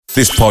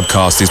This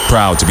podcast is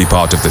proud to be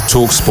part of the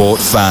TalkSport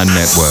Fan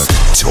Network.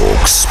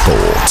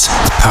 TalkSport.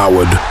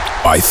 Powered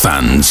by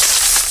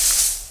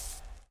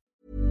fans.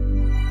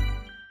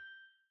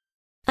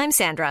 I'm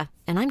Sandra,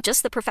 and I'm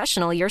just the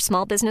professional your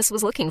small business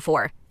was looking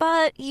for.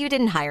 But you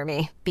didn't hire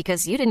me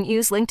because you didn't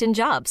use LinkedIn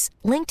Jobs.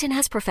 LinkedIn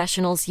has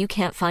professionals you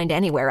can't find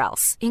anywhere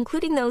else,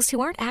 including those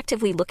who aren't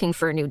actively looking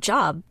for a new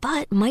job,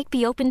 but might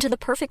be open to the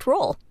perfect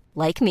role,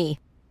 like me.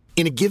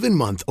 In a given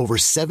month, over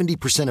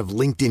 70% of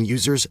LinkedIn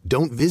users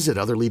don't visit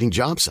other leading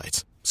job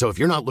sites. So if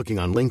you're not looking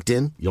on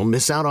LinkedIn, you'll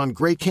miss out on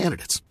great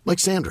candidates like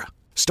Sandra.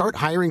 Start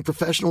hiring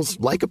professionals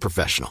like a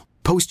professional.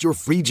 Post your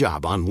free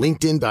job on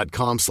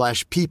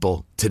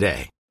linkedin.com/people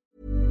today.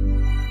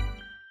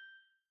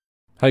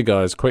 Hey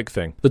guys, quick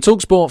thing. The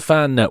TalkSport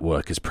Fan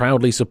Network is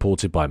proudly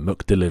supported by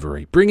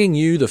McDelivery, bringing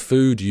you the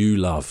food you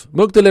love.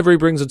 McDelivery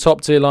brings a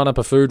top-tier lineup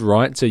of food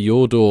right to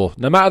your door.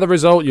 No matter the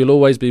result, you'll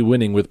always be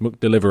winning with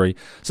McDelivery.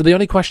 So the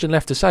only question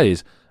left to say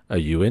is, are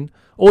you in?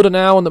 Order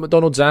now on the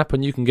McDonald's app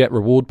and you can get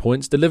reward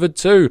points delivered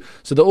too.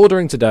 So the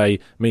ordering today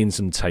means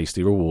some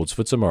tasty rewards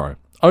for tomorrow.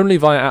 Only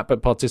via app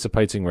at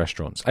participating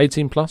restaurants.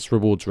 18 plus,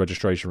 rewards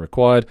registration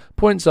required.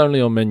 Points only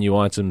on menu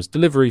items.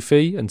 Delivery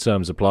fee and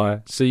terms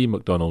apply. See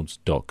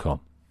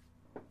mcdonalds.com.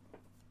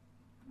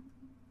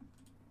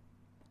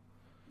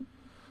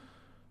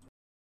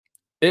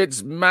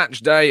 It's match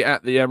day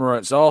at the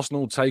Emirates.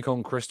 Arsenal take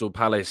on Crystal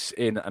Palace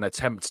in an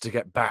attempt to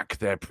get back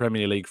their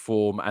Premier League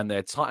form and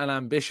their title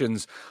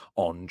ambitions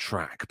on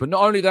track. But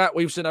not only that,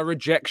 we've seen a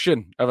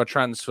rejection of a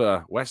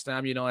transfer. West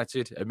Ham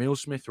United, Emile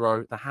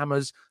Smith-Rowe, the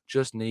Hammers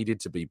just needed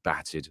to be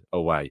batted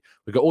away.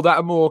 We've got all that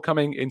and more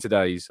coming in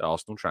today's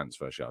Arsenal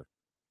Transfer Show.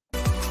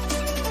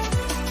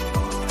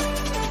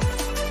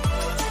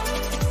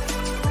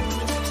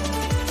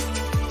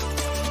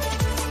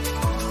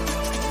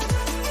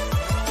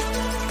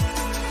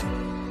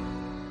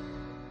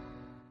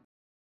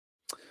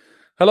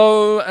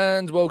 Hello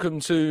and welcome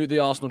to the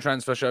Arsenal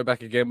Transfer Show,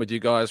 back again with you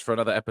guys for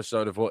another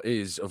episode of what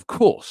is, of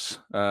course,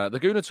 the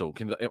Gooner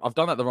Talk. I've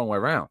done that the wrong way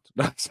around.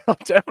 I've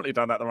definitely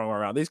done that the wrong way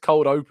around. These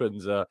cold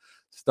opens are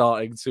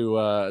starting to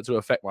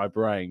affect my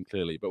brain,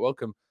 clearly. But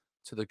welcome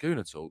to the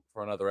Gooner Talk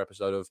for another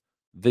episode of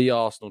the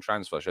Arsenal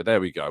Transfer Show.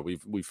 There we go.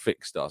 We've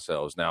fixed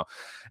ourselves now.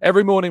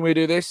 Every morning we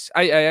do this,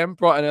 8 a.m,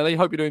 bright and early.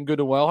 Hope you're doing good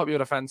and well. Hope you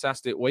had a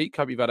fantastic week.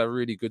 Hope you've had a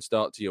really good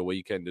start to your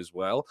weekend as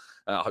well.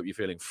 I hope you're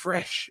feeling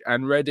fresh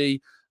and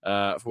ready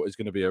for what is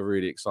going to be a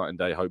really exciting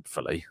day,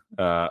 hopefully,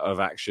 of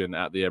action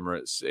at the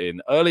Emirates in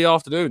early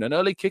afternoon, an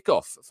early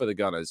kickoff for the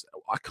Gunners.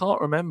 I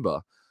can't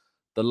remember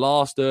the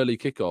last early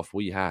kickoff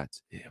we had.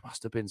 It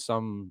must have been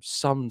some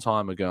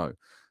time ago,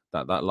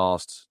 that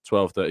last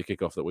 12:30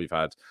 kickoff that we've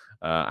had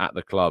at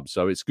the club.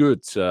 So it's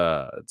good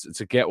to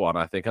get one,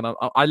 I think. And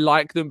I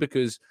like them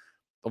because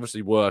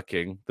obviously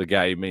working the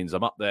game means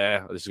I'm up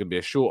there. This is going to be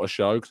a shorter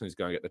show because he's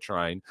going to get the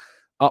train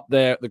up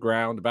there at the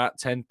ground about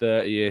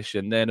 10:30ish,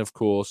 and then of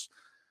course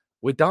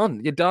we're done.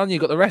 You're done.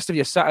 You've got the rest of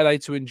your Saturday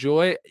to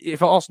enjoy.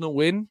 If Arsenal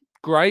win,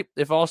 great.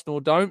 If Arsenal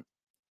don't,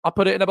 I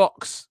put it in a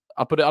box.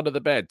 I put it under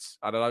the bed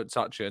and I don't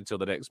touch it until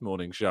the next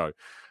morning show.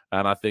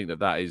 And I think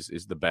that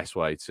is the best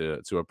way to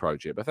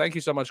approach it. But thank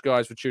you so much,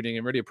 guys, for tuning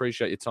in. Really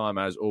appreciate your time,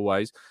 as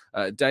always.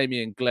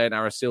 Damien, Glenn,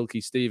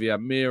 Arasilki, Stevie,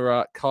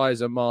 Amira,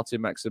 Kaiser,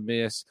 Martin,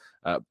 Maximius,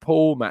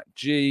 Paul, Matt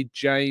G,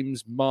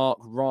 James, Mark,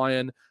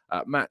 Ryan,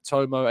 Matt,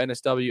 Tomo,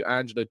 NSW,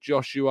 Angela,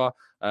 Joshua,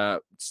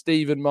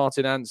 Stephen,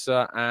 Martin,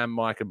 Answer, and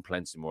Mike, and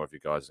plenty more of you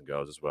guys and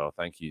girls as well.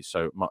 Thank you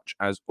so much,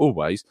 as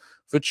always,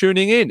 for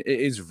tuning in. It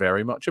is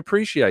very much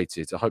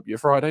appreciated. I hope your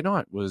Friday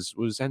night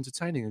was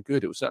entertaining and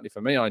good. It was certainly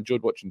for me. I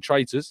enjoyed watching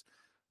Traitors.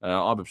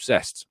 I'm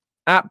obsessed.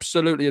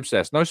 Absolutely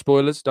obsessed. No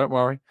spoilers, don't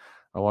worry.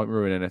 I won't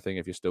ruin anything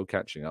if you're still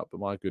catching up. But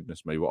my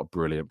goodness me, what a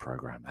brilliant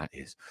program that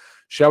is.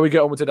 Shall we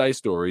get on with today's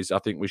stories? I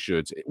think we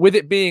should. With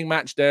it being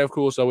match day, of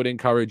course, I would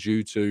encourage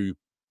you to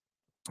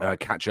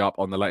catch up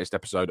on the latest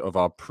episode of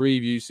our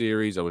preview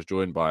series. I was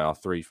joined by our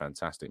three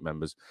fantastic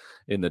members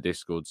in the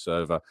Discord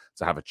server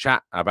to have a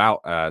chat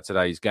about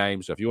today's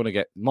game. So if you want to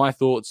get my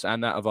thoughts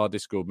and that of our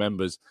Discord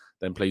members,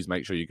 then please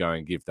make sure you go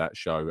and give that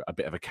show a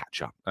bit of a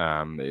catch-up.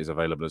 It is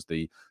available as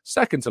the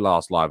second to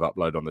last live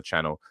upload on the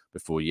channel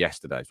before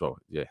yesterday's,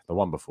 the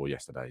one before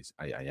yesterday's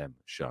 8 a.m.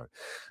 show.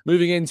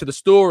 Moving into the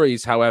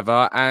stories,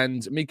 however,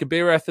 and Mika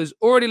Bireth has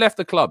already left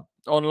the club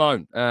on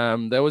loan.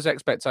 There was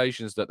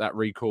expectations that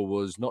recall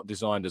was not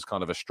designed as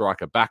kind of a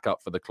striker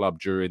backup for the club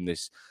during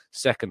this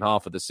second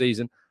half of the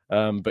season,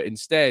 but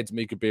instead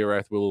Mika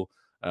Bireth will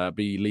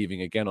be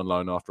leaving again on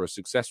loan after a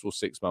successful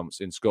 6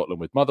 months in Scotland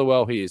with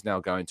Motherwell. He is now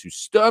going to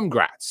Sturm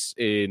Graz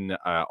in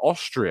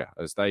Austria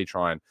as they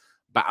try and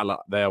battle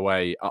up their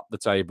way up the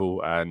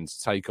table and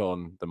take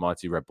on the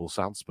mighty Red Bull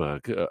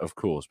Salzburg, of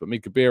course. But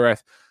Mika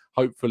Bireth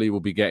hopefully will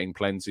be getting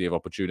plenty of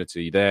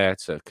opportunity there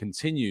to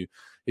continue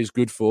his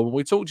good form.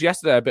 We talked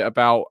yesterday a bit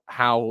about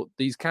how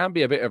these can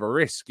be a bit of a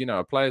risk. You know,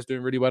 a player's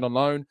doing really well on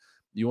loan.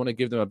 You want to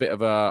give them a bit of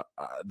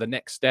the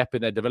next step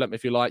in their development,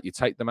 if you like. You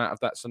take them out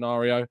of that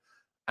scenario,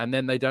 and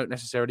then they don't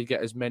necessarily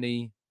get as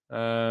many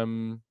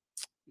minutes.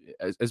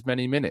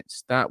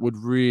 That would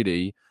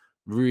really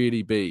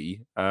really be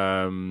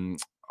a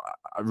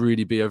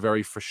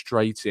very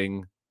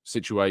frustrating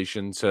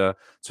situation to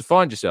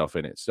find yourself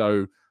in it.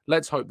 So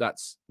let's hope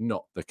that's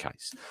not the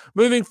case.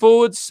 Moving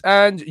forwards,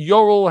 and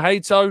Yoral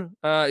Hato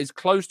is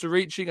close to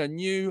reaching a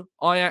new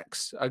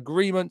Ajax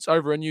agreement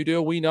over a new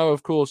deal. We know,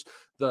 of course,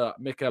 that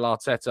Mikel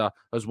Arteta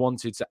has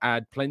wanted to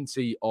add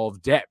plenty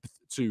of depth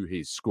to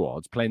his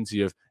squad,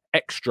 plenty of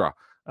extra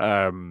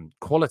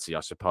quality,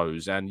 I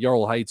suppose. And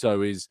Yoral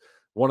Hato is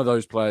one of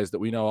those players that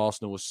we know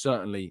Arsenal was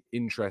certainly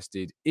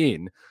interested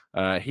in.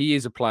 He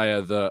is a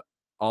player that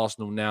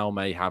Arsenal now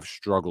may have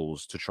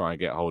struggles to try and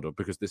get hold of,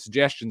 because the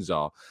suggestions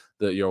are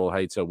that Yoral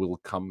Hato will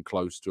come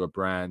close to a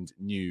brand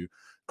new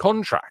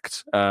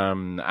contract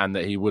and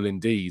that he will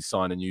indeed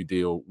sign a new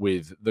deal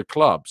with the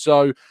club.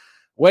 So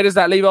where does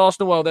that leave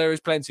Arsenal? Well, there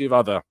is plenty of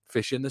other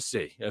fish in the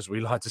sea, as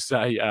we like to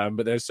say,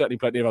 but there's certainly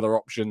plenty of other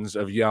options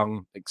of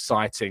young,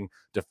 exciting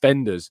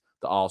defenders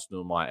that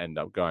Arsenal might end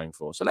up going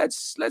for. So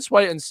let's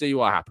wait and see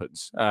what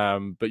happens.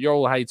 But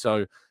Yoral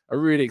Hato, a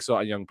really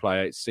exciting young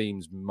player, it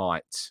seems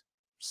might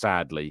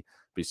sadly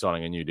be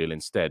signing a new deal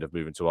instead of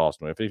moving to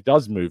Arsenal. If he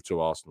does move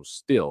to Arsenal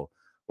still,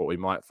 what we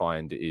might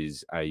find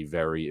is a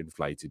very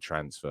inflated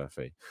transfer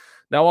fee.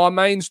 Now, our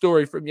main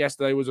story from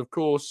yesterday was, of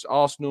course,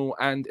 Arsenal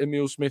and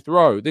Emile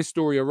Smith-Rowe. This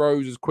story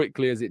arose as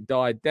quickly as it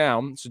died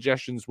down.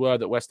 Suggestions were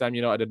that West Ham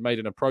United had made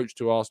an approach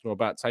to Arsenal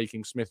about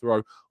taking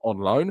Smith-Rowe on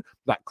loan.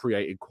 That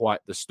created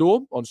quite the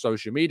storm on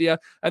social media.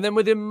 And then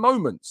within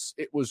moments,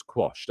 it was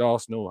quashed.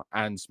 Arsenal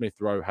and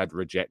Smith-Rowe had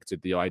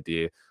rejected the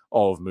idea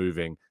of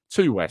moving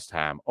to West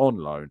Ham on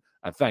loan.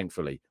 And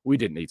thankfully, we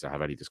didn't need to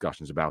have any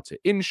discussions about it.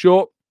 In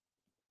short,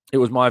 it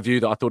was my view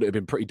that I thought it had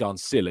been pretty darn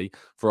silly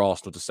for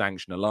Arsenal to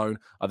sanction a loan.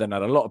 I then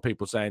had a lot of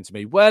people saying to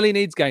me, well, he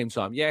needs game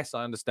time. Yes,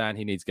 I understand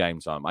he needs game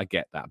time. I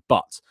get that.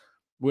 But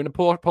we're in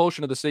a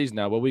portion of the season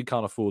now where we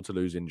can't afford to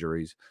lose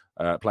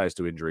players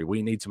to injury.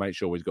 We need to make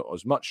sure we've got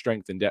as much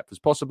strength and depth as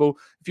possible.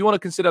 If you want to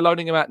consider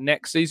loaning him out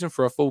next season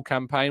for a full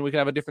campaign, we can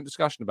have a different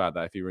discussion about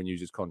that if he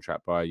renews his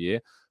contract by a year.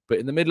 But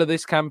in the middle of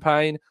this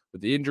campaign,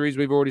 with the injuries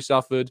we've already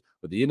suffered,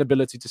 with the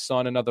inability to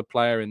sign another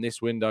player in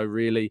this window,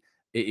 really,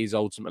 it is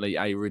ultimately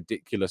a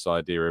ridiculous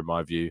idea, in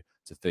my view,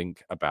 to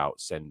think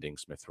about sending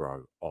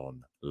Smith-Rowe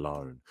on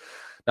loan.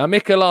 Now,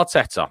 Mikel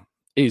Arteta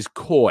is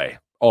coy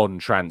on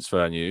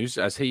transfer news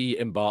as he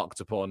embarked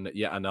upon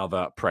yet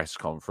another press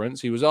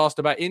conference. He was asked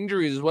about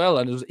injuries as well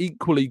and was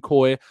equally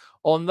coy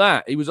on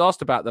that. He was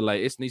asked about the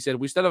latest and he said,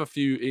 we still have a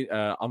few,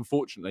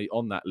 unfortunately,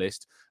 on that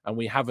list and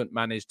we haven't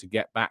managed to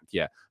get back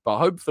yet. But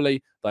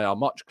hopefully they are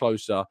much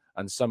closer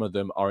and some of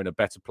them are in a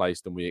better place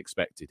than we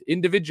expected.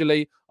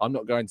 Individually, I'm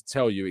not going to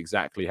tell you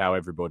exactly how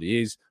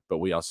everybody is, but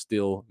we are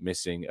still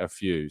missing a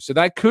few. So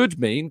that could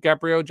mean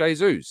Gabriel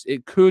Jesus.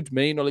 It could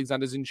mean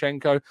Alexander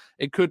Zinchenko.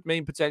 It could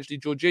mean potentially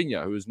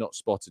Jorginho, who was not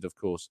spotted, of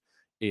course,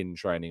 in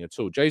training at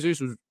all.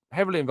 Jesus was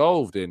heavily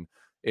involved in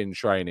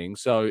training,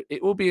 so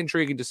it will be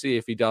intriguing to see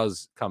if he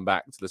does come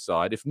back to the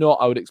side. If not,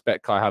 I would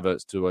expect Kai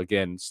Havertz to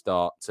again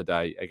start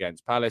today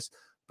against Palace.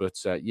 But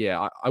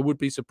I would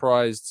be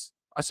surprised,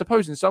 I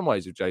suppose, in some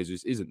ways, if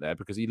Jesus isn't there,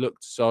 because he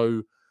looked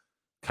so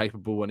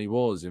capable when he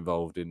was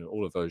involved in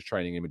all of those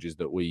training images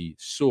that we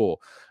saw.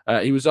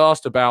 He was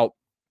asked about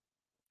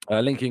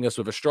linking us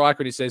with a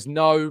striker, and he says,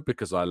 no,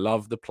 because I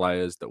love the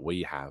players that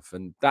we have.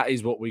 And that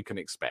is what we can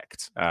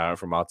expect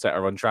from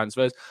Arteta on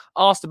transfers.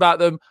 Asked about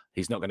them,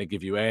 he's not going to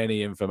give you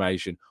any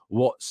information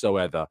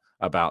whatsoever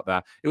about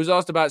that. He was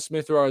asked about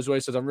Smith-Rowe as well.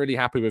 He says, I'm really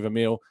happy with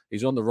Emile.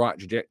 He's on the right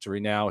trajectory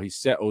now. He's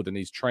settled and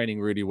he's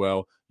training really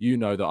well. You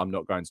know that I'm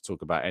not going to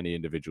talk about any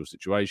individual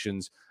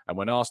situations. And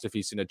when asked if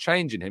he's seen a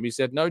change in him, he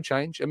said, no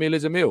change. Emile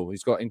is Emile.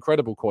 He's got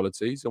incredible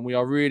qualities and we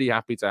are really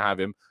happy to have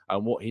him.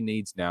 And what he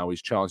needs now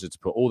is chances to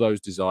put all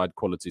those desired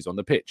qualities on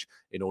the pitch.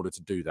 In order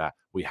to do that,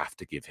 we have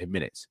to give him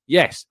minutes.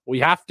 Yes, we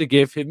have to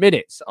give him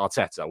minutes,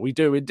 Arteta. We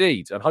do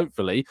indeed. And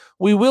hopefully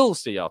we will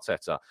see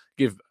Arteta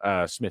give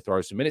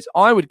Smith-Rowe some minutes.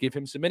 I would give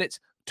him some minutes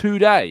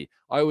today.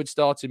 I would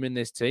start him in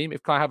this team.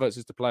 If Kai Havertz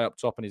is to play up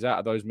top and he's out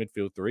of those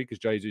midfield three because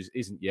Jesus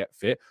isn't yet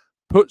fit,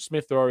 put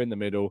Smith-Rowe in the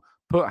middle,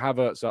 put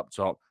Havertz up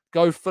top,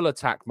 go full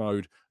attack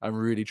mode and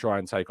really try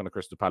and take on a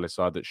Crystal Palace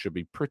side that should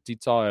be pretty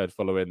tired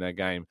following their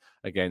game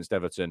against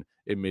Everton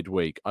in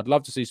midweek. I'd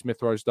love to see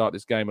Smith-Rowe start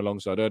this game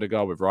alongside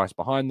Ødegaard with Rice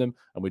behind them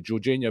and with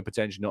Jorginho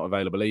potentially not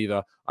available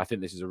either. I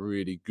think this is a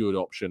really good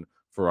option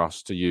for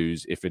us to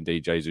use if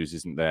indeed Jesus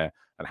isn't there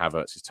and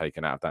Havertz is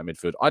taken out of that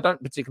midfield. I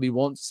don't particularly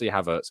want to see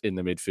Havertz in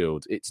the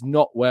midfield. It's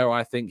not where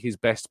I think his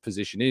best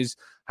position is.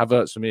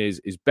 Havertz for me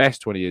is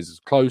best when he is as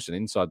close and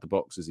inside the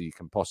box as he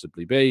can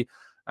possibly be.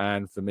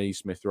 And for me,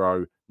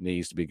 Smith-Rowe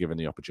needs to be given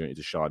the opportunity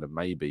to shine. And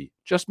maybe,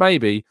 just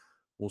maybe,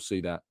 we'll see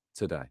that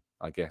today.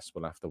 I guess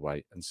we'll have to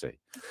wait and see.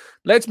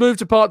 Let's move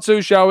to part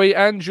two, shall we?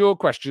 And your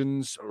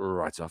questions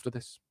right after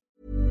this.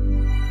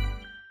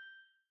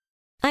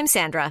 I'm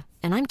Sandra,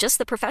 and I'm just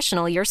the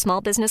professional your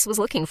small business was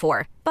looking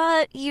for.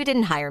 But you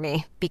didn't hire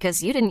me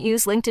because you didn't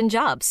use LinkedIn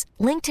Jobs.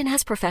 LinkedIn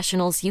has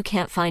professionals you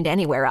can't find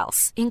anywhere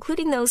else,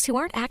 including those who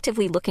aren't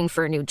actively looking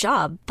for a new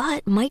job,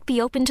 but might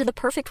be open to the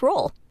perfect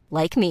role,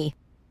 like me.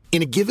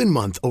 In a given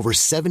month, over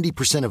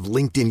 70% of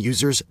LinkedIn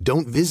users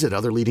don't visit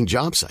other leading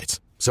job sites.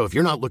 So if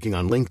you're not looking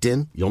on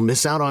LinkedIn, you'll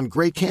miss out on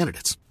great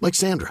candidates like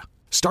Sandra.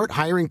 Start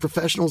hiring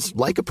professionals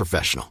like a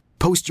professional.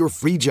 Post your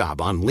free job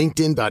on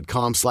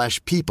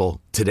linkedin.com/people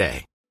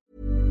today.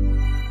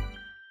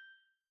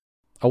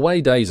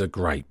 Away days are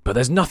great, but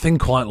there's nothing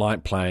quite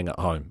like playing at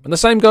home. And the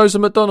same goes for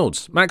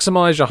McDonald's.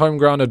 Maximise your home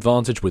ground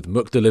advantage with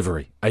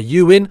McDelivery. Are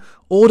you in?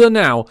 Order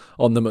now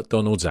on the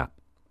McDonald's app.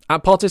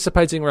 At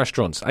participating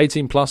restaurants,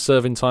 18 plus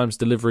serving times,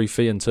 delivery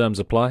fee and terms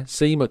apply.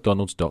 See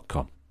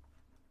mcdonalds.com.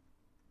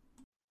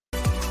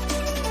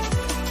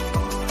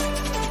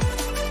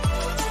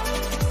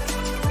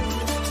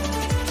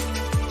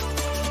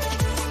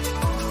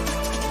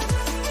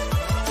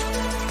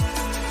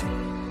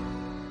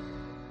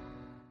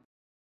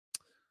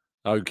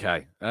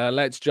 Okay,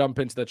 let's jump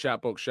into the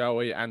chat box, shall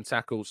we, and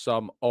tackle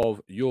some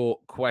of your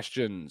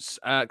questions.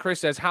 Chris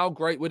says, how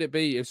great would it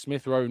be if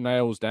Smith Rowe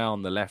nails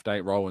down the left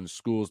 8 role and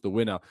scores the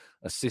winner,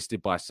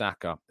 assisted by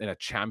Saka, in a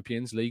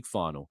Champions League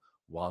final?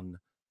 One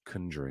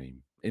can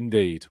dream.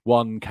 Indeed,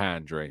 one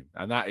can dream.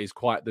 And that is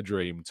quite the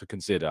dream to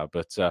consider.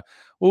 But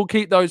we'll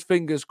keep those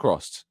fingers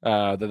crossed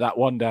that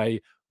one day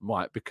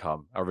might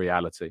become a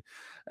reality.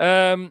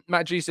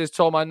 Matt G says,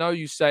 Tom, I know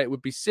you say it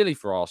would be silly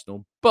for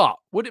Arsenal, but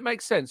would it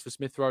make sense for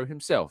Smith Rowe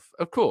himself?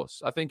 Of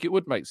course, I think it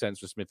would make sense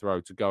for Smith Rowe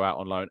to go out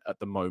on loan at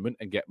the moment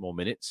and get more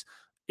minutes.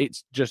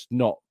 It's just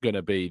not going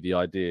to be the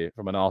idea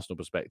from an Arsenal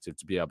perspective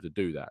to be able to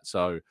do that.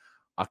 So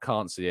I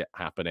can't see it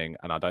happening,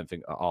 and I don't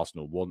think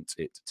Arsenal want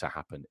it to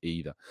happen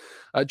either.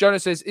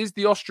 Jonas says, is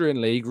the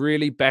Austrian league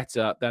really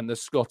better than the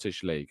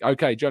Scottish league?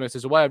 Okay, Jonas,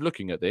 there's a way of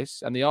looking at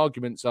this, and the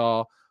arguments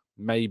are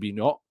maybe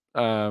not.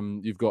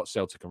 You've got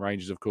Celtic and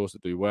Rangers, of course,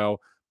 that do well.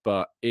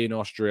 But in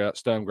Austria,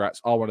 Sturm Graz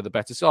are one of the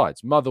better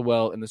sides.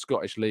 Motherwell in the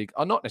Scottish League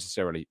are not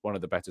necessarily one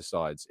of the better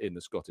sides in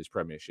the Scottish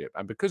Premiership.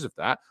 And because of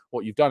that,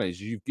 what you've done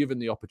is you've given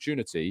the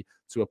opportunity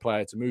to a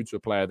player to move to a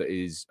player that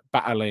is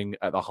battling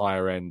at the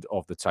higher end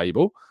of the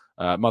table.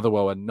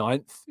 Motherwell are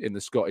 9th in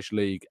the Scottish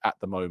League at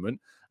the moment.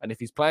 And if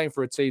he's playing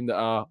for a team that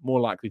are more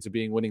likely to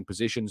be in winning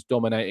positions,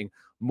 dominating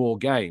more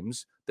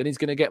games, then he's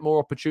going to get more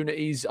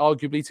opportunities,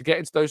 arguably, to get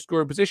into those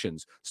scoring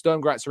positions.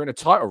 Sturm Graz are in a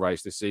title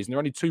race this season. They're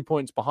only 2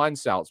 points behind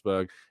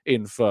Salzburg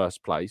in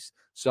first place.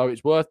 So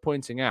it's worth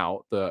pointing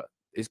out that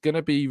it's going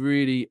to be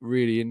really,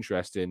 really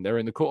interesting. They're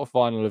in the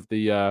quarterfinal of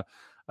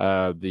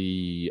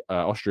the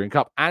Austrian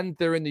Cup, and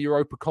they're in the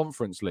Europa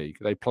Conference League.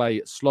 They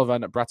play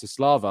Slovan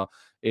Bratislava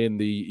in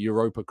the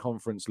Europa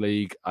Conference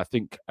League, I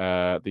think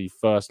the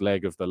first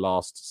leg of the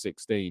last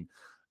 16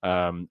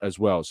 as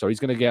well. So he's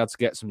going to be able to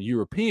get some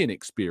European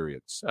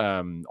experience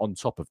on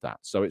top of that.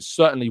 So it's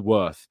certainly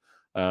worth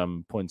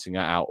pointing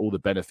out all the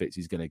benefits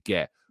he's going to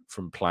get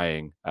from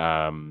playing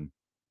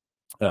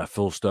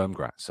full Sturm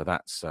Graz. So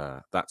that's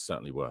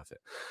certainly worth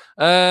it.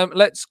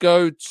 Let's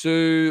go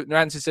to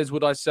Nancy says,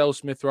 would I sell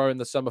Smith Rowe in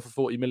the summer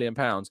for £40 million?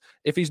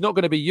 If he's not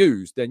going to be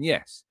used, then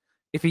yes.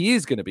 If he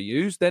is going to be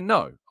used, then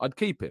no, I'd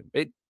keep him.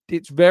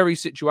 It's very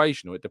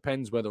situational. It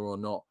depends whether or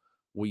not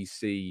we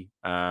see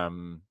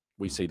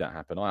that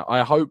happen.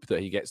 I hope that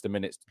he gets the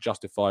minutes to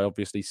justify,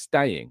 obviously,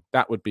 staying.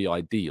 That would be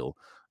ideal.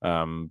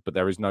 But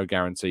there is no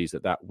guarantees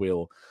that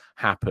will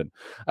happen.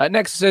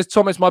 Next says,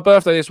 Tom, it's my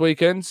birthday this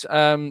weekend.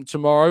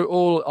 Tomorrow,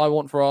 all I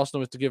want for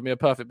Arsenal is to give me a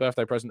perfect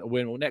birthday present, a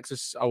win. Well,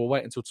 Nexus, I will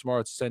wait until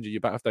tomorrow to send you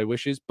your birthday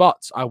wishes,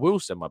 but I will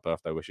send my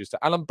birthday wishes to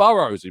Alan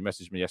Burrows, who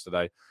messaged me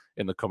yesterday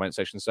in the comment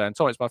section saying,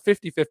 Tom, it's my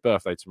 55th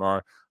birthday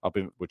tomorrow,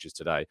 which is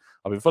today.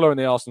 I've been following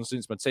the Arsenal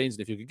since my teens,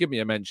 and if you could give me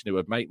a mention, it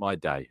would make my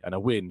day, and a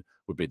win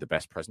would be the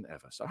best present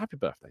ever. So happy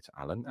birthday to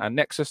Alan. And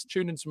Nexus,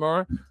 tune in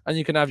tomorrow, and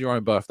you can have your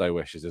own birthday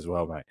wishes as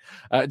well, mate.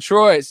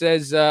 Troy, it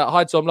says,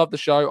 hi, Tom, love the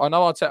show. I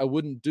know Arteta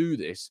wouldn't do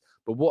this,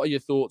 but what are your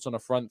thoughts on a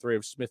front three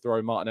of Smith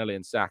Rowe, Martinelli,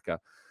 and Saka?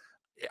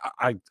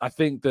 I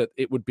think that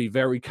it would be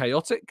very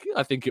chaotic.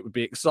 I think it would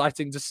be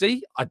exciting to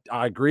see.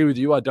 I agree with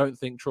you. I don't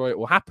think, Troy, it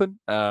will happen.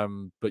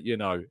 But, you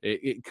know,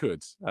 it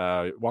could.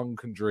 One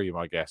can dream,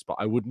 I guess. But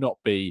I would not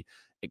be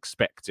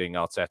expecting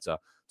Arteta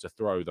to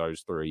throw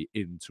those three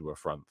into a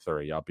front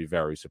three. I'd be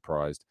very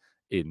surprised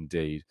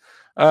indeed.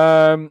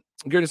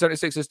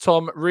 Gooner76 says,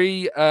 Tom,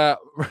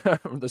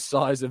 the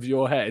size of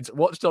your head.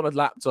 Watched on a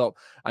laptop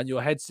and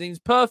your head seems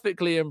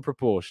perfectly in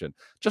proportion.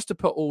 Just to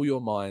put all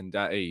your mind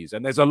at ease.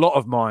 And there's a lot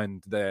of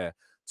mind there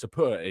to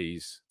put at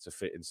ease to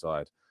fit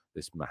inside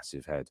this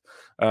massive head.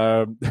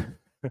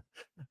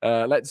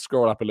 Let's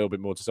scroll up a little bit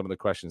more to some of the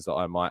questions that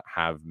I might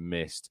have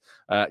missed.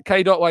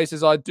 K.Way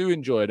says, I do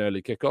enjoy an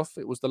early kickoff.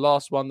 It was the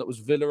last one that was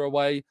Villa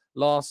away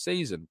last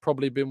season.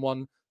 Probably been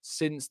one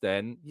since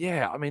then.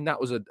 Yeah, I mean, that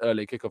was an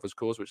early kickoff, of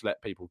course, which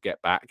let people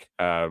get back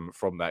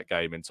from that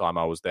game in time.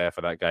 I was there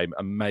for that game.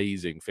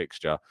 Amazing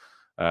fixture.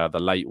 The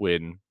late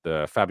win,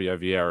 the Fabio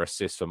Vieira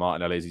assist for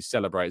Martinelli as he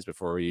celebrates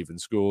before he even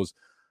scores.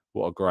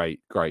 What a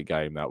great, great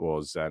game that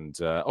was. And,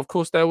 of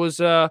course, there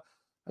was a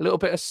little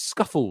bit of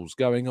scuffles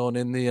going on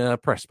in the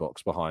press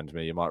box behind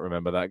me. You might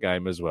remember that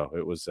game as well.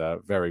 It was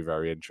very,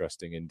 very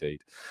interesting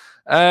indeed.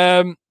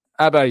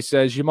 Abe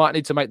says, you might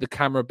need to make the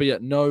camera be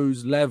at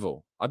nose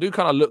level. I do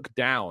kind of look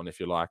down, if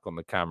you like, on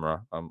the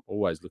camera. I'm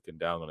always looking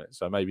down on it.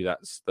 So maybe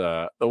that's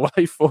the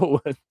way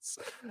forwards.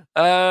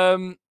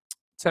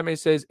 Temi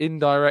says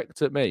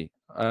indirect at me.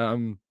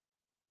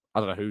 I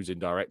don't know who's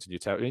indirect. You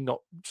tell me.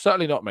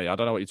 Certainly not me. I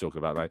don't know what you're talking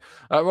about, mate.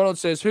 Ronald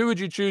says, who would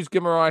you choose,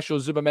 Guimaraes or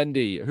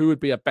Zubimendi? Who would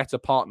be a better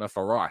partner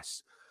for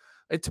Rice?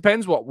 It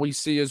depends what we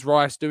see as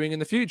Rice doing in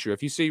the future.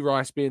 If you see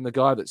Rice being the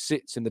guy that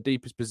sits in the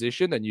deepest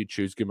position, then you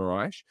choose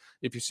Guimaraes.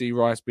 If you see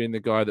Rice being the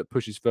guy that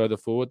pushes further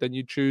forward, then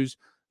you choose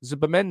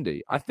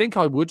Zubimendi. I think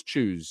I would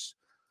choose.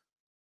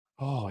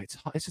 Oh,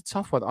 it's a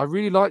tough one. I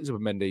really like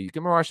Zubimendi.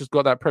 Guimaraes has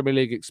got that Premier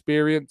League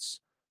experience.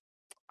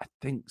 I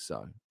think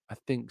so.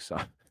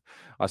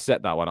 I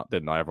set that one up,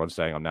 didn't I? Everyone's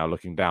saying I'm now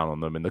looking down on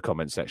them in the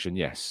comment section.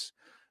 Yes,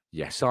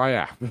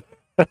 I am.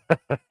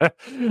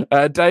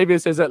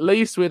 David says, at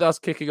least with us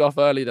kicking off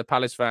early, the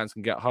Palace fans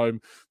can get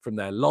home from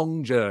their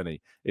long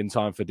journey in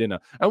time for dinner.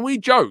 And we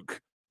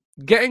joke,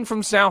 getting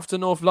from South to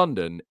North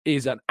London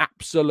is an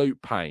absolute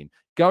pain.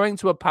 Going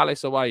to a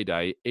Palace away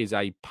day is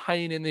a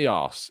pain in the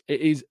arse.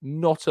 It is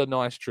not a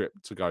nice trip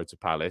to go to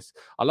Palace.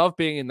 I love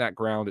being in that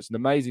ground. It's an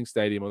amazing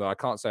stadium, although I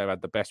can't say I've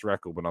had the best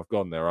record when I've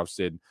gone there. I've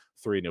seen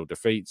 3-0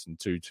 defeats and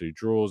 2-2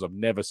 draws. I've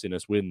never seen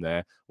us win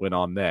there when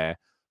I'm there.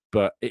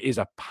 But it is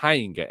a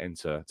pain getting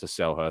to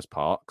Selhurst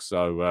Park.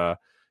 So,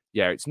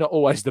 it's not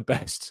always the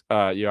best.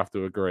 You have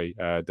to agree,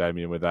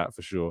 Damien, with that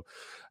for sure.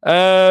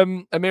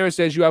 Amira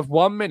says, you have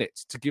 1 minute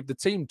to give the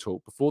team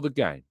talk before the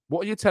game.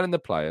 What are you telling the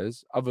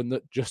players other than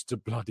just to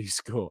bloody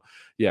score?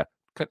 Yeah,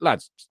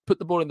 lads, put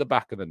the ball in the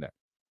back of the net.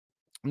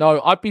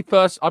 No, I'd be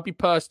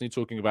personally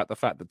talking about the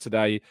fact that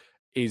today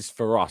is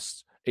for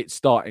us. It's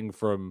starting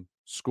from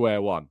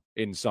square one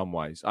in some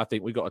ways. I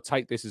think we've got to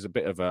take this as a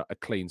bit of a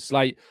clean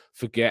slate,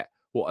 forget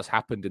what has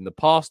happened in the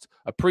past,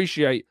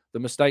 appreciate the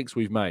mistakes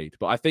we've made.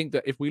 But I think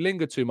that if we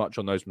linger too much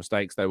on those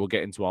mistakes, they will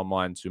get into our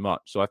mind too much.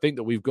 So I think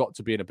that we've got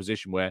to be in a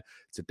position where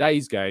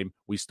today's game,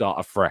 we start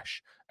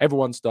afresh.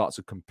 Everyone starts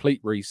a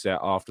complete reset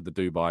after the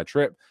Dubai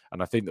trip.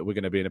 And I think that we're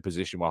going to be in a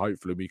position where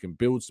hopefully we can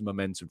build some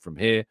momentum from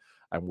here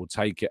and we'll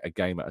take it a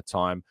game at a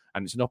time.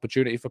 And it's an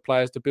opportunity for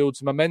players to build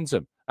some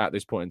momentum at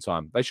this point in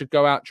time. They should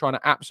go out trying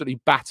to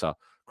absolutely batter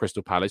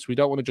Crystal Palace. We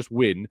don't want to just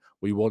win.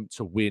 We want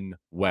to win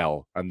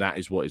well. And that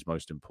is what is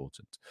most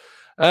important.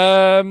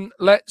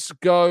 Let's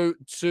go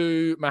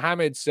to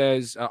Mohammed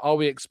says, are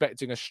we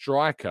expecting a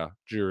striker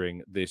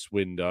during this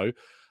window?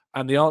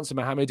 And the answer,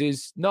 Mohammed,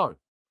 is no.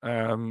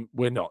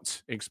 We're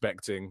not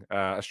expecting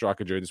a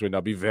striker during this window.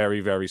 I'd be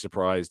very, very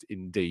surprised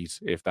indeed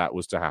if that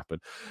was to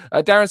happen.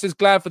 Darren says,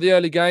 glad for the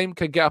early game.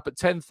 Can get up at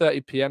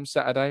 10:30 p.m.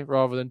 Saturday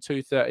rather than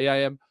 2:30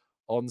 a.m.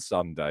 on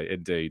Sunday.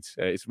 Indeed.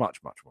 It's much,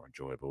 much more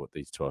enjoyable at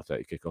these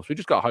 12:30 kickoffs. We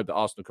just got to hope that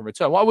Arsenal can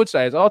return. What I would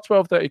say is our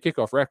 12:30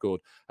 kickoff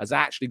record has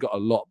actually got a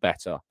lot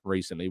better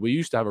recently. We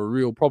used to have a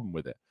real problem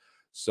with it.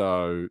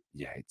 So,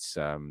 yeah,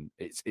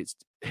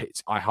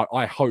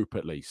 I hope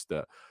at least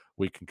that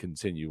we can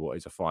continue what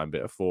is a fine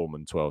bit of form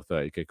and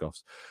 12:30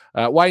 kickoffs.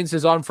 Wayne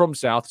says, I'm from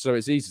South, so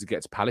it's easy to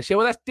get to Palace. Yeah,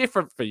 well, that's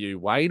different for you,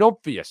 Wayne,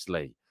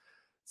 obviously.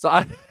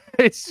 So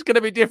it's going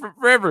to be different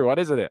for everyone,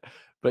 isn't it?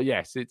 But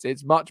yes,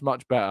 it's much,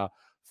 much better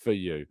for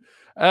you.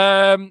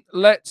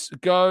 Let's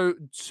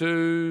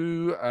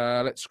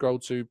scroll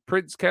to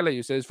Prince Kelly,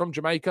 who says, from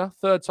Jamaica,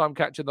 third time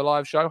catching the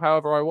live show.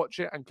 However, I watch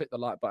it and click the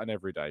like button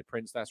every day.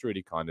 Prince, that's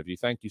really kind of you.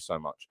 Thank you so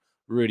much.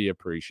 Really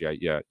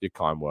appreciate your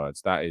kind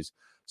words. That is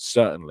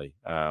certainly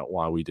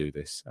why we do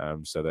this,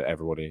 so that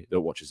everybody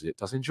that watches it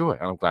does enjoy it.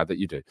 And I'm glad that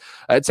you do.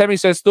 Temi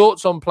says,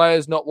 thoughts on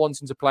players not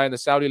wanting to play in the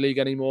Saudi League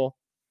anymore,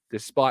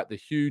 despite the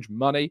huge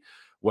money?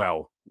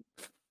 Well,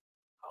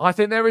 I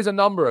think there is a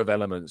number of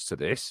elements to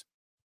this.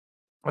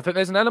 I think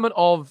there's an element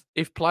of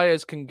if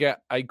players can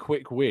get a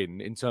quick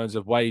win in terms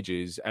of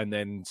wages and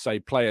then, say,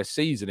 play a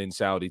season in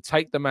Saudi,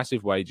 take the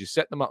massive wages,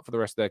 set them up for the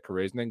rest of their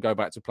careers, and then go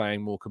back to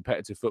playing more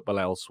competitive football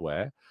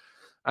elsewhere.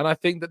 And I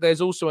think that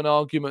there's also an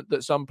argument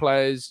that some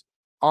players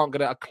aren't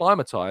going to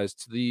acclimatise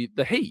to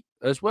the heat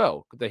as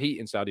well. The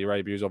heat in Saudi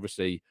Arabia is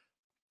obviously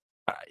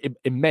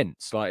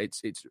immense. Like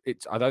it's.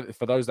 I don't.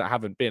 For those that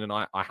haven't been, and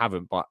I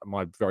haven't, but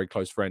my very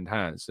close friend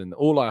has, and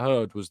all I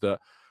heard was that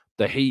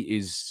the heat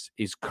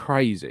is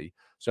crazy.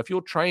 So if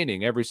you're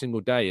training every single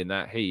day in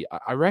that heat,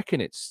 I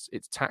reckon it's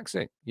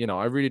taxing. You know,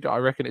 I really do. I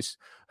reckon it's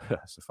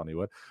that's a funny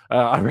word.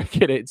 I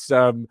reckon it's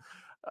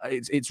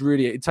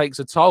really, it takes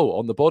a toll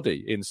on the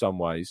body in some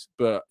ways.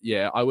 But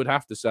yeah, I would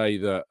have to say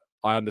that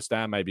I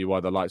understand maybe why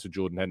the likes of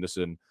Jordan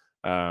Henderson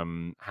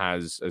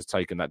has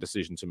taken that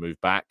decision to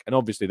move back. And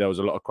obviously there was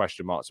a lot of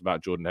question marks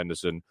about Jordan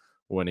Henderson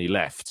when he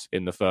left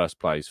in the first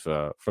place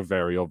for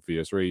very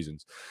obvious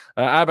reasons.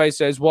 Abe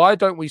says, why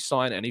don't we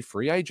sign any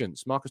free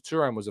agents? Marcus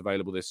Thuram was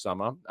available this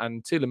summer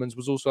and Tielemans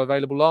was also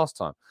available last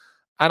time.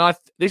 And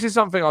this is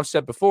something I've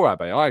said before,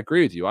 Abe. I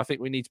agree with you. I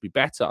think we need to be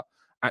better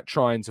at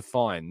trying to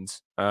find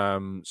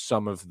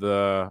some of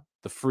the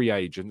free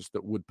agents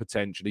that would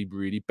potentially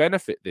really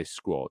benefit this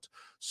squad.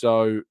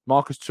 So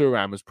Marcus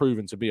Thuram has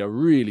proven to be a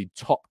really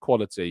top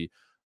quality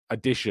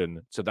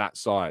addition to that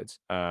side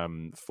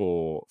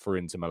for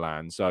Inter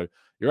Milan. So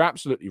you're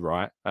absolutely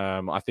right.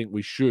 I think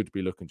we should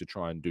be looking to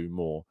try and do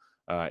more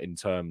in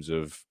terms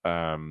of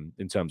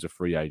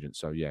free agents.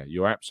 So yeah,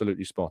 you're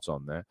absolutely spot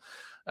on there.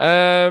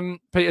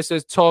 Peter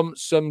says, Tom,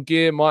 some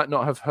gear might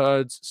not have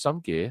heard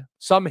some here.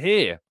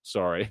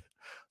 Sorry.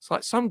 It's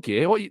like some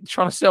gear. What are you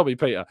trying to sell me,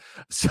 Peter?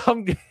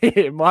 Some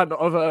gear might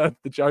not have heard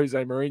that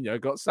Jose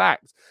Mourinho got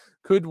sacked.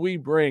 Could we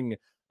bring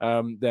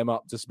them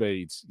up to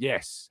speed?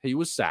 Yes, he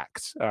was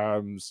sacked.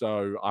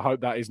 So I hope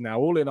that is now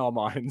all in our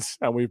minds,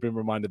 and we've been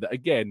reminded that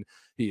again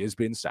he has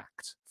been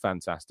sacked.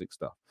 Fantastic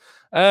stuff.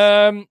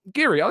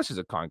 Geary, this is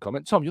a kind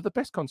comment. Tom, you're the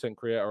best content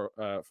creator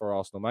for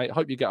Arsenal, mate.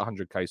 Hope you get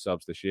 100k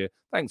subs this year.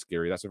 Thanks,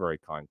 Geary. That's a very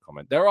kind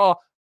comment. There are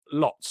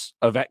lots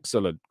of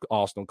excellent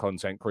Arsenal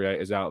content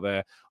creators out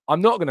there.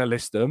 I'm not going to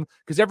list them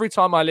because every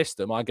time I list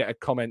them, I get a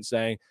comment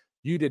saying,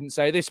 you didn't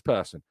say this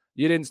person.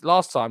 You didn't.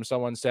 Last time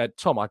someone said,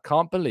 Tom, I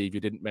can't believe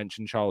you didn't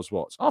mention Charles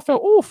Watts. I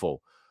felt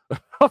awful.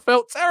 I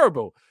felt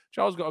terrible.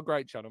 Charles got a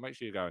great channel. Make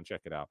sure you go and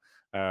check it out.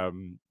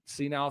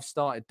 See, now I've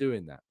started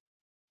doing that.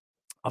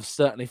 I've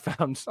certainly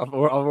found I've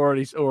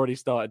already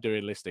started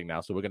doing listing now,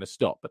 so we're going to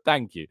stop. But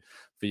thank you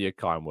for your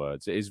kind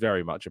words. It is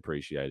very much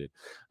appreciated.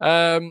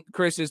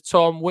 Chris says,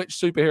 Tom, which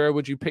superhero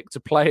would you pick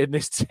to play in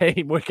this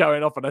team? We're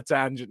going off on a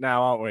tangent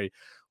now, aren't we?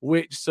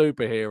 Which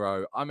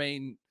superhero? I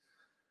mean,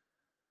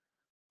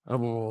 I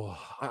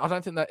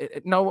don't think that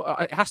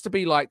it has to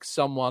be like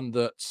someone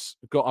that's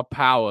got a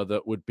power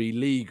that would be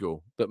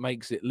legal, that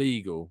makes it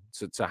legal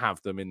to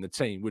have them in the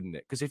team, wouldn't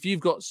it? Because if you've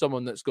got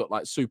someone that's got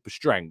like super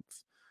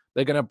strength,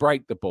 they're going to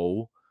break the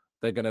ball.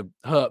 They're going to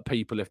hurt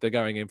people if they're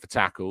going in for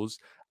tackles.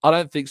 I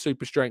don't think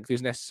super strength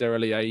is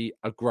necessarily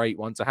a great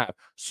one to have.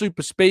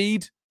 Super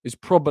speed is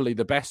probably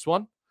the best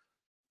one.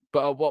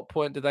 But at what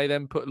point do they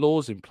then put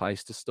laws in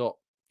place to stop,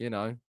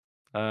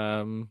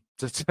 to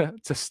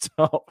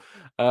stop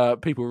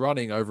people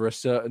running over a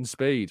certain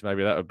speed?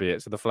 Maybe that would be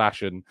it. So the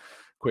Flash and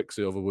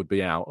Quicksilver would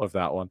be out of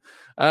that one.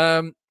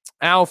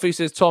 Alfie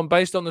says, Tom,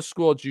 based on the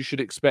squads, you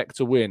should expect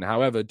to win.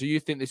 However, do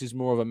you think this is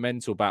more of a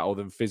mental battle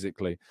than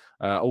physically?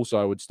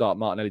 Also, I would start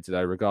Martinelli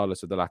today,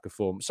 regardless of the lack of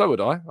form. So would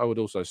I. I would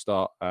also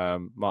start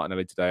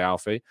Martinelli today,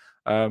 Alfie.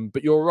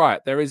 But you're right.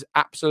 There is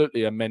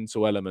absolutely a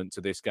mental element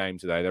to this game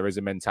today. There is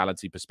a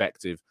mentality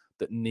perspective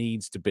that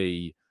needs to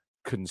be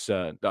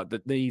concerned,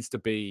 that needs to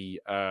be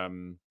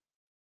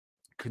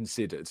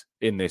considered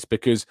in this,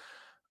 because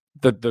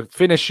the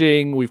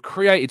finishing, we've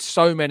created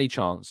so many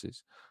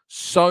chances.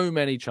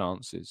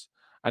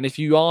 And if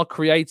you are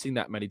creating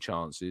that many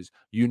chances,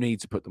 you need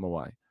to put them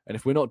away. And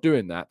if we're not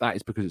doing that, that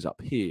is because it's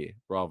up here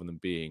rather than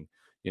being,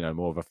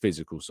 more of a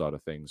physical side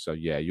of things. So,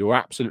 yeah, you're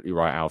absolutely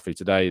right, Alfie.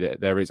 Today,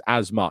 there is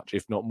as much,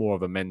 if not more,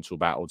 of a mental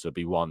battle to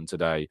be won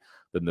today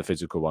than the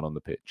physical one on the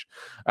pitch.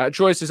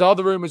 Troy says, are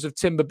the rumours of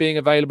Timber being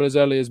available as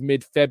early as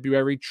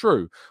mid-February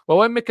true? Well,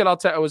 when Mikel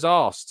Arteta was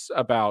asked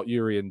about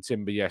Jurrien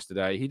Timber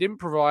yesterday, he didn't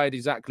provide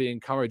exactly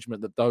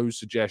encouragement that those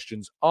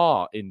suggestions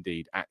are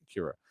indeed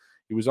accurate.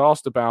 He was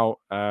asked about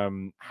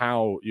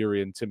how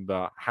Jurrien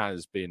Timber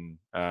has been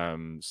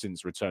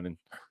since returning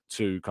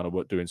to kind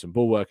of doing some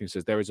ball work. He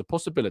says there is a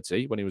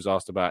possibility, when he was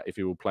asked about if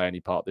he will play any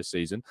part this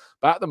season,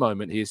 but at the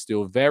moment he is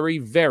still very,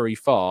 very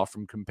far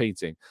from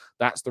competing.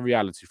 That's the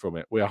reality from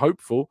it. We are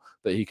hopeful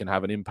that he can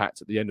have an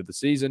impact at the end of the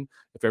season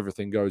if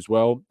everything goes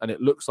well, and it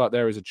looks like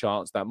there is a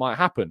chance that might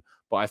happen,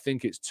 but I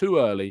think it's too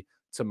early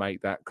to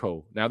make that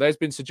call. Now, there's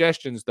been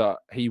suggestions that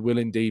he will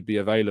indeed be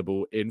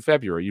available in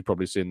February. You've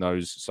probably seen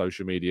those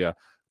social media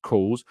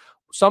calls.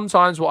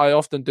 Sometimes what I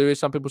often do is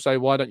some people say,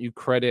 why don't you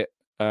credit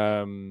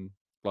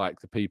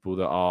like the people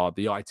that are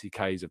the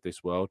ITKs of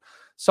this world?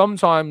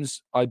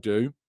 Sometimes I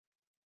do.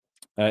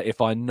 If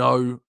I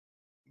know,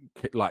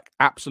 like,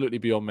 absolutely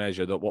beyond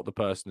measure that what the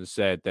person has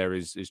said there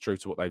is true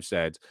to what they've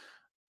said.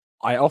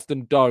 I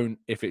often don't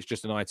if it's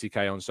just an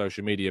ITK on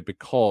social media,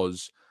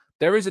 because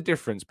there is a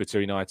difference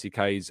between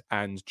ITKs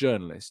and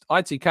journalists.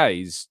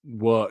 ITKs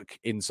work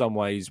in some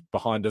ways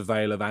behind a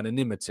veil of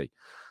anonymity.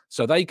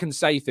 So they can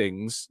say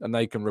things and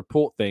they can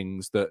report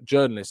things that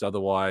journalists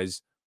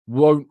otherwise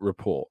won't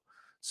report.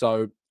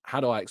 So how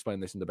do I explain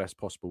this in the best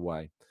possible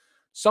way?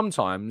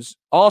 Sometimes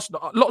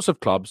lots of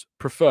clubs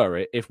prefer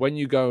it if when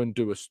you go and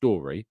do a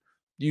story,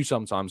 you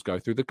sometimes go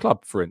through the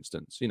club, for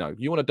instance. You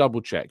want to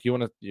double check. You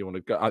want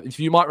to go. If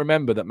you might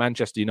remember that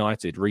Manchester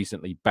United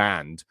recently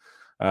banned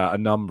a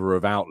number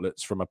of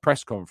outlets from a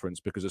press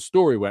conference because a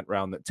story went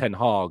round that Ten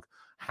Hag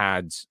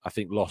had, I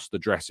think, lost the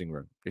dressing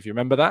room. If you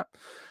remember that.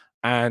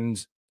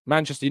 And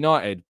Manchester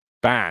United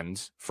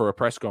banned for a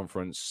press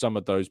conference some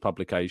of those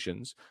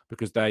publications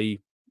because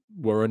they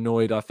were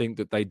annoyed, I think,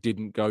 that they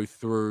didn't come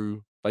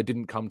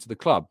to the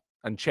club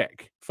and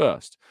check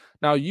first.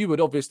 Now, you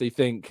would obviously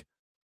think,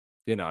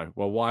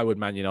 well, why would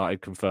Man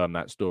United confirm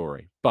that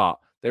story? But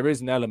there is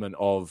an element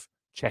of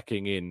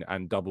checking in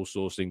and double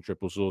sourcing,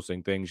 triple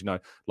sourcing things,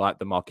 like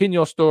the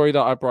Marquinhos story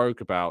that I broke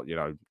about,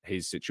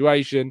 his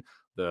situation,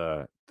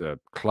 the the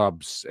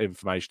club's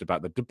information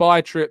about the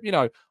Dubai trip.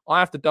 I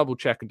have to double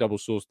check and double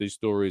source these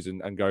stories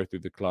and go through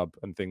the club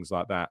and things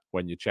like that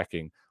when you're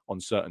checking on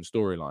certain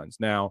storylines.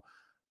 Now,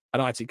 an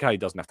ITK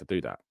doesn't have to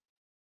do that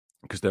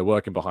because they're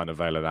working behind a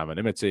veil of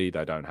anonymity.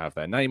 They don't have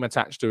their name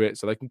attached to it,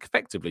 so they can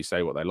effectively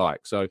say what they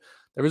like. So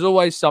there is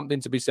always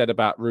something to be said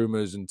about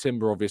rumours, and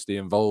Timber obviously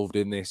involved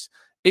in this.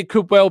 It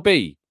could well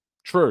be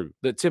true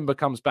that Timber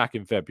comes back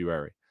in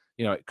February.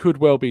 It could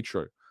well be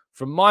true.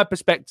 From my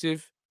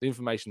perspective, the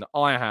information that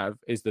I have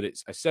is that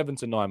it's a 7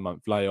 to 9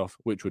 month layoff,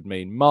 which would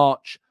mean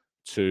March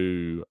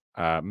to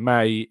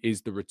May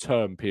is the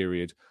return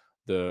period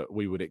that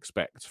we would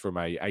expect from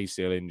a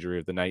ACL injury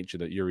of the nature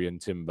that Jurrien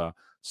Timber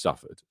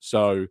suffered.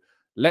 So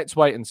let's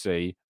wait and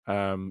see.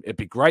 It'd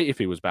be great if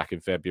he was back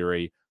in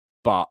February,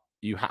 but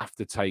you have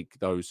to take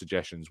those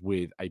suggestions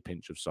with a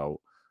pinch of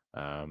salt.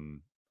 I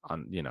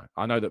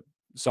know that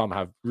some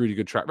have really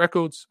good track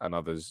records and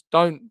others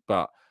don't,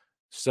 but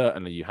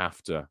certainly you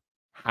have to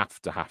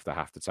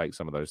take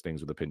some of those things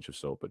with a pinch of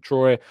salt. But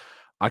Troy,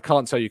 I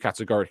can't tell you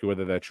categorically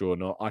whether they're true or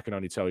not. I can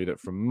only tell you that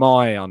from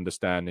my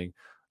understanding,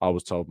 I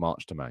was told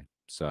March to May.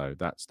 So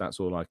that's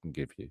all I can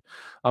give you,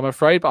 I'm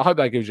afraid. But I hope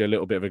that gives you a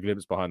little bit of a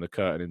glimpse behind the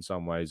curtain in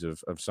some ways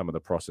of some of the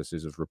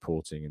processes of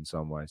reporting in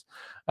some ways.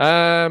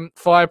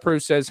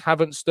 Fireproof says,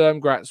 haven't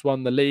Sturmgratz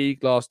won the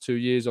league last 2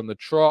 years on the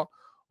trot?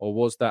 Or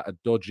was that a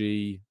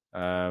dodgy...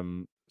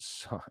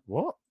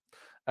 what?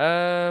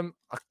 I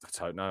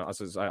don't know.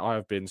 As I say, I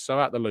have been so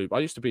out the loop. I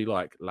used to be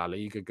like La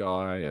Liga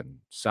guy and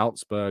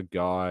Salzburg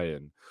guy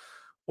and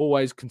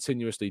always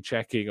continuously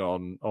checking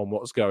on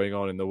what's going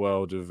on in the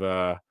world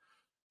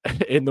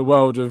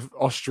of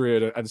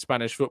Austrian and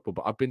Spanish football.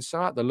 But I've been so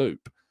out the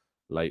loop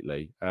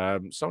lately.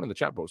 Someone in the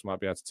chat box might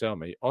be able to tell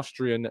me.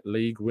 Austrian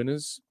league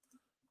winners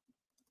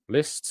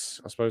lists.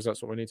 I suppose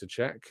that's what we need to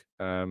check.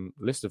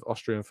 List of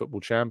Austrian football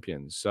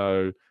champions.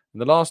 So in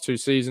the last 2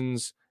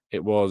 seasons,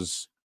 it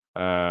was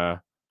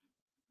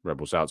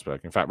Rebel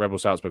Salzburg. In fact, Rebel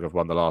Salzburg have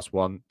won the last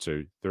 1,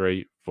 2,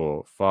 3,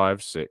 4,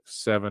 5, 6,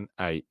 7,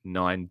 8,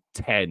 9,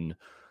 10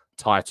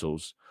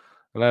 titles.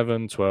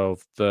 11,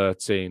 12,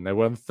 13. They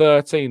won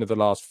 13 of the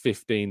last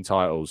 15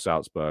 titles,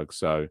 Salzburg.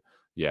 So,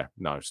 yeah,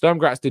 no.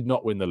 Sturmgratz did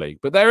not win the league,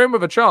 but they're in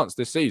with a chance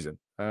this season.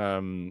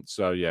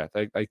 So, yeah,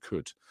 they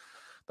could.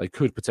 They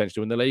could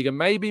potentially win the league, and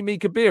maybe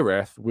Mika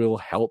Biereth will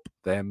help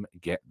them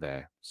get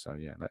there. So,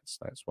 yeah, let's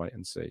wait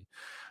and see.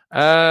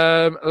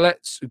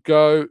 Let's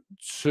go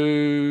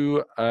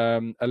to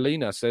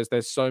Alina says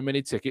there's so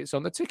many tickets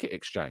on the ticket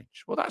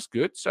exchange. Well, that's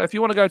good. So if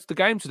you want to go to the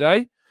game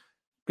today,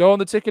 go on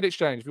the ticket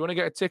exchange. If you want to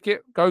get a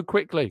ticket, go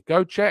quickly.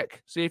 Go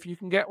check. See if you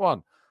can get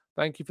one.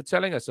 Thank you for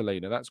telling us,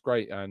 Alina. That's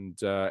great. And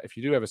if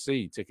you do ever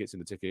see tickets in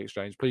the ticket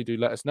exchange, please do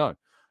let us know.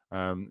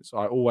 So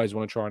I always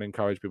want to try and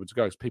encourage people to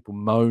go because people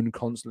moan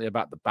constantly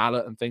about the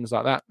ballot and things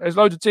like that. There's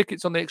loads of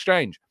tickets on the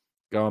exchange.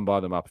 Go and buy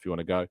them up if you want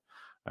to go.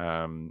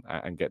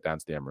 And get down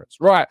to the Emirates.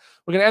 Right,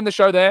 we're going to end the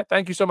show there.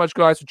 Thank you so much,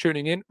 guys, for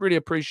tuning in. Really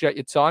appreciate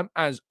your time.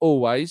 As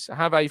always,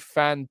 have a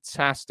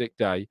fantastic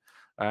day,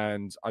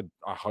 and I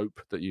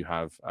hope that you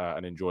have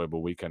an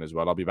enjoyable weekend as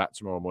well. I'll be back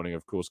tomorrow morning,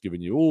 of course, giving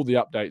you all the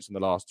updates in the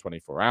last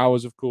 24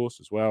 hours, of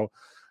course, as well.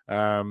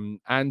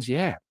 And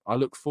yeah, I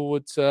look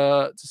forward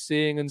to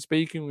seeing and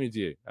speaking with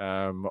you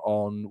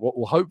on what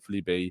will hopefully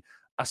be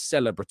a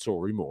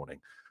celebratory morning,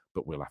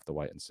 but we'll have to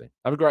wait and see.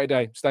 Have a great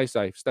day. Stay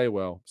safe, stay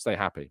well, stay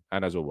happy,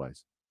 and as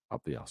always,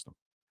 up the Arsenal.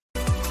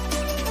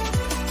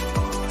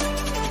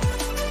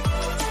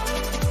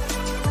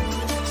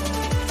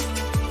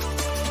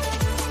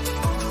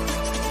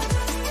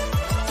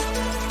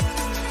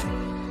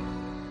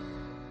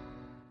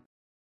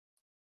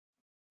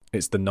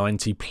 It's the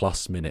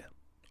 90-plus minute.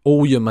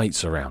 All your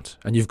mates around,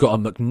 and you've got a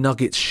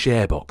McNuggets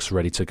share box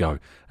ready to go,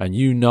 and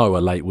you know a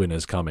late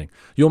winner's coming.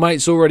 Your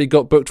mate's already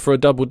got booked for a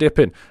double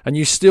dipping, and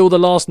you steal the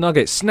last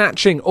nugget,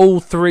 snatching all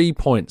 3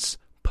 points.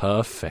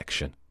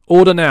 Perfection.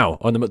 Order now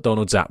on the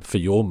McDonald's app for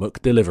your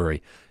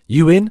McDelivery.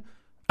 You in?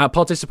 At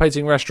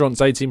participating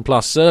restaurants 18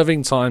 plus,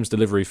 serving times,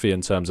 delivery fee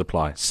and terms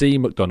apply. See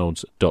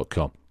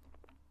mcdonalds.com.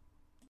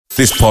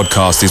 This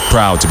podcast is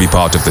proud to be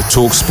part of the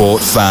TalkSport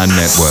Fan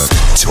Network.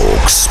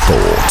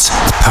 TalkSport.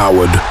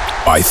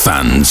 Powered by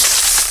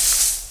fans.